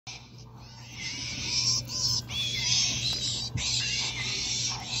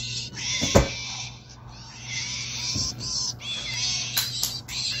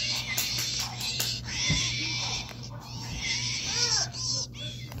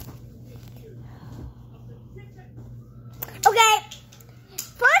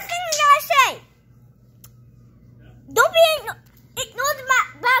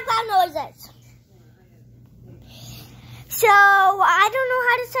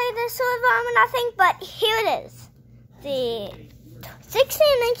sewer varmint, I think, but here it is. The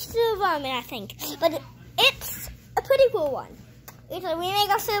 16-inch sewer varmint, I think. But it's a pretty cool one. It's a remake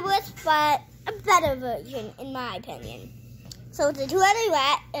of Cerberus, but a better version, in my opinion. So it's a two-headed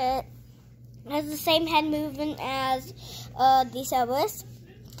rat. It has the same head movement as the Cerberus.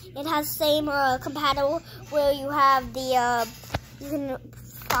 It has the same compatible where you have the you can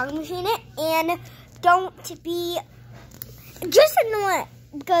fog machine it, and don't be just ignore it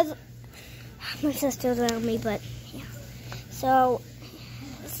because my sister's around me. But yeah, so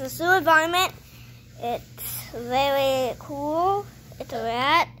it's a sewer varmint. It's very cool. It's a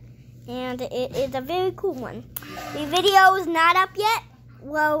rat, and it is a very cool one. The video is not up yet.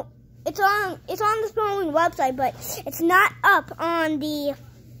 Well, it's on the Spelling website, but it's not up on the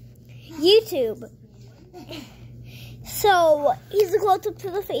YouTube. So here's a close up to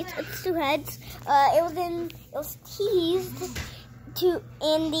the face. It's two heads. It was teased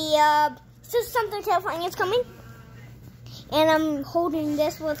in the so something terrifying is coming. And I'm holding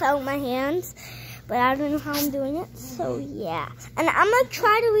this without my hands, but I don't know how I'm doing it. So yeah, and I'm gonna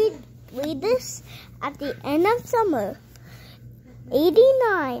try to read this at the end of summer.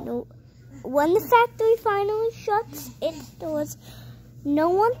 89. When the factory finally shuts its doors, no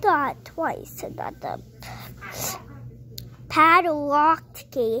one thought twice that the padlocked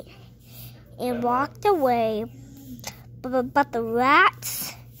gate and walked away. But the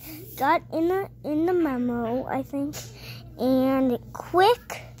rats got in the memo, I think, and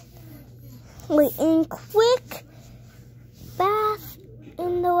quick bath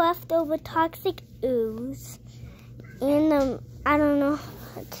in the leftover toxic ooze. And I don't know.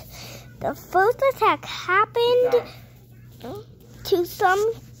 The first attack happened to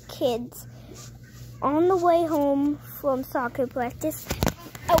some kids on the way home from soccer practice.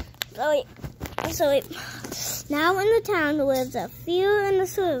 Oh, sorry. Now in the town lives a few in the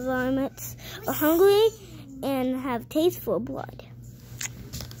sewer varmints are hungry and have taste for blood.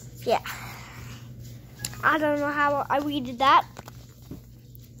 Yeah. I don't know how I read that.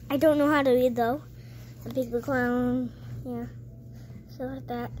 I don't know how to read though. A big clown. Yeah. So like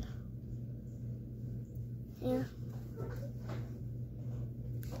that. Yeah.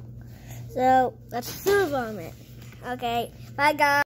 So that's sewer varmint. Okay. Bye guys.